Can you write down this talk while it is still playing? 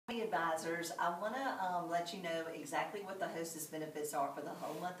advisors, I want to let you know exactly what the Hostess benefits are for the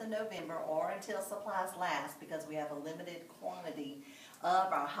whole month of November or until supplies last, because we have a limited quantity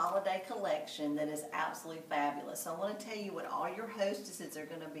of our holiday collection that is absolutely fabulous. So I want to tell you what all your hostesses are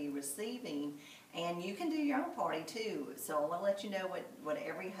going to be receiving, and you can do your own party too. So I want to let you know what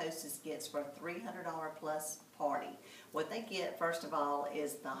every hostess gets for a $300 plus party. What they get, first of all,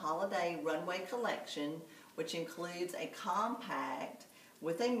 is the holiday runway collection, which includes a compact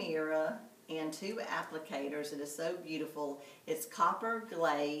with a mirror and 2 applicators. It is so beautiful. It's copper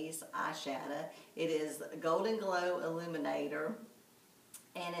glaze eyeshadow. It is golden glow illuminator,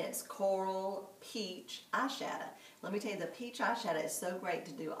 and it's coral peach eyeshadow. Let me tell you, the peach eyeshadow is so great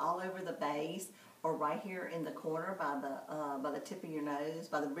to do all over the base or right here in the corner by the tip of your nose,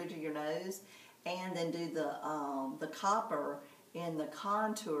 by the bridge of your nose, and then do the copper in the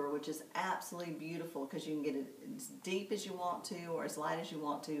contour, which is absolutely beautiful because you can get it as deep as you want to or as light as you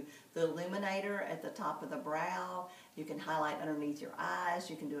want to. The illuminator at the top of the brow, you can highlight underneath your eyes,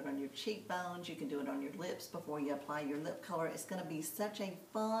 you can do it on your cheekbones, you can do it on your lips before you apply your lip color. It's going to be such a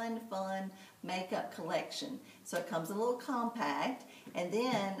fun makeup collection. So it comes in a little compact, and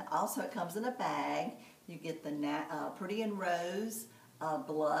then also it comes in a bag. You get the Pretty in Rose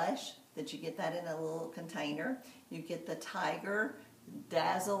blush, that you get that in a little container. You get the Tiger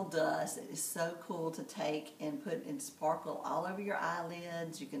Dazzle Dust. It is so cool to take and put and sparkle all over your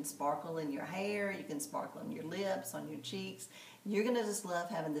eyelids. You can sparkle in your hair. You can sparkle on your lips, on your cheeks. You're going to just love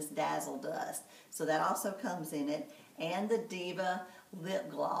having this Dazzle Dust. So that also comes in it. And the Diva Lip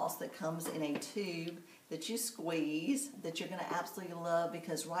Gloss that comes in a tube that you squeeze, that you're going to absolutely love,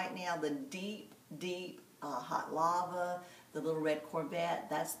 because right now the deep hot lava, the little red Corvette,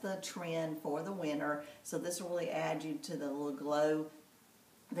 that's the trend for the winter. So this will really add you to the little glow,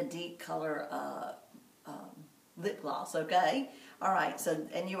 the deep color lip gloss, okay? All right, so,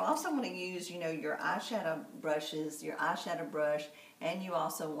 and you also want to use, your eyeshadow brushes, your eyeshadow brush, and you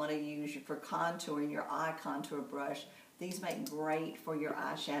also want to use, for contouring, your eye contour brush. These make great for your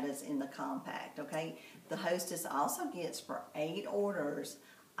eyeshadows in the compact, okay? The Hostess also gets, for 8 orders,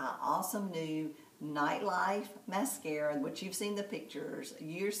 an awesome new Nightlife mascara, which you've seen the pictures.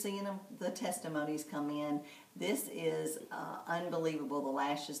 You're seeing the testimonies come in. This is unbelievable, the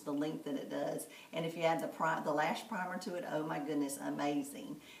lashes, the length that it does. And if you add the lash primer to it, oh my goodness,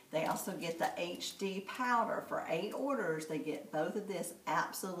 amazing. They also get the HD powder. For 8 orders, they get both of this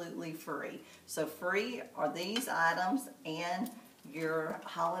absolutely free. So free are these items and your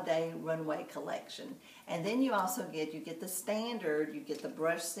holiday runway collection. And then you also get the standard, you get the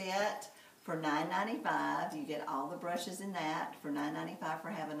brush set for $9.95. You get all the brushes in that for $9.95 for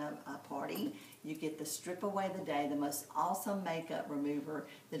having a party. You get the Strip Away the Day, the most awesome makeup remover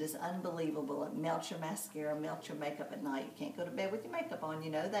that is unbelievable. It melts your mascara, melts your makeup at night. You can't go to bed with your makeup on,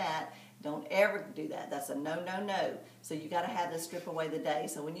 you know that. Don't ever do that. That's a no. So you got to have the Strip Away the Day.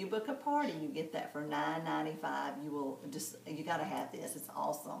 So when you book a party, you get that for $9.95. You got to have this. It's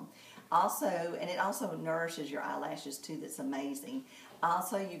awesome. Also, and it also nourishes your eyelashes too. That's amazing.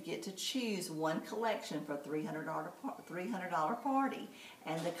 Also, you get to choose one collection for a $300 party.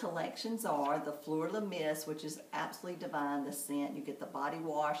 And the collections are the Fleur de Vie, which is absolutely divine, the scent. You get the body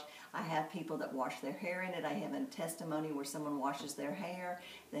wash. I have people that wash their hair in it. I have a testimony where someone washes their hair.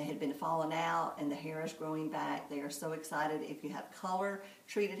 They had been falling out and the hair is growing back. They are so excited. If you have color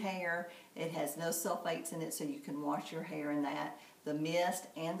treated hair, it has no sulfates in it, so you can wash your hair in that. The mist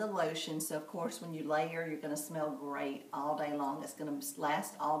and the lotion. So of course when you layer, you're going to smell great all day long. It's going to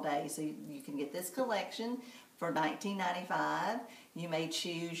last all day. So you can get this collection for $19.95. You may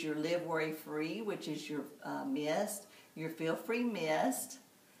choose your Live Worry Free, which is your mist, your Feel Free mist,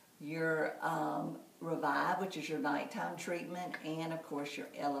 your Revive, which is your nighttime treatment, and of course your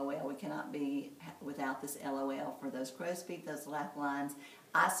LOL. We cannot be without this LOL for those crow's feet, those laugh lines.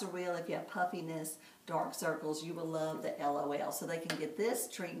 Surreal, if you have puffiness, dark circles, you will love the LOL. So they can get this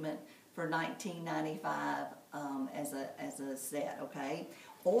treatment for $19.95 as a set, okay?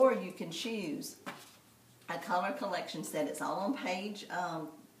 Or you can choose a color collection set. It's all on page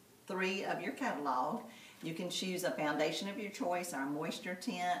 3 of your catalog. You can choose a foundation of your choice, our moisture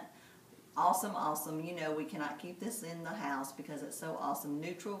tint. Awesome. You know we cannot keep this in the house because it's so awesome.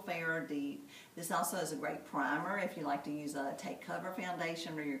 Neutral, fair, or deep. This also is a great primer if you like to use a Take Cover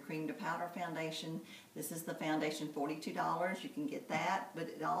foundation or your cream to powder foundation. This is the foundation, $42. You can get that, but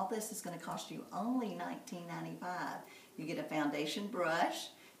all this is going to cost you only $19.95. You get a foundation brush.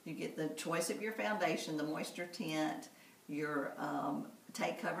 You get the choice of your foundation, the moisture tint, your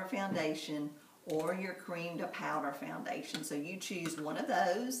Take Cover foundation, or your cream to powder foundation. So you choose one of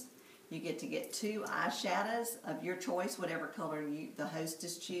those. You get to get 2 eyeshadows of your choice, whatever color the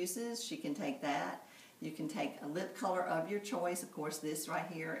hostess chooses. She can take that. You can take a lip color of your choice. Of course, this right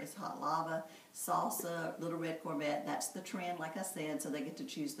here is Hot Lava, Salsa, Little Red Corvette. That's the trend, like I said, so they get to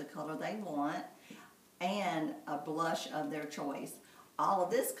choose the color they want. And a blush of their choice. All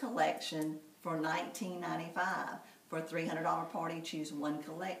of this collection for $19.95. For a $300 party, choose 1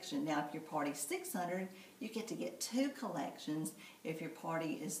 collection. Now, if your party's $600, you get to get 2 collections. If your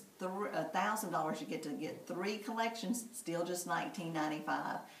party is $1,000, you get to get 3 collections, still just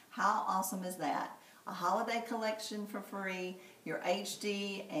 $19.95. How awesome is that? A holiday collection for free, your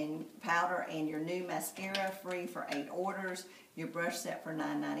HD and powder and your new mascara free for 8 orders, your brush set for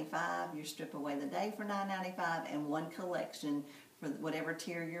 $9.95, your strip away the day for $9.95, and 1 collection for whatever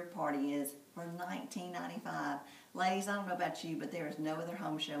tier your party is for $19.95. Ladies, I don't know about you, but there is no other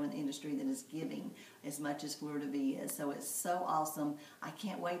home show in the industry that is giving as much as Fleur de Vie is. So it's so awesome. I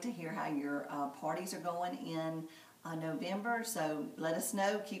can't wait to hear how your parties are going in November. So let us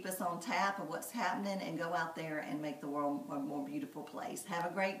know. Keep us on tap of what's happening and go out there and make the world a more beautiful place. Have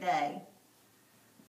a great day.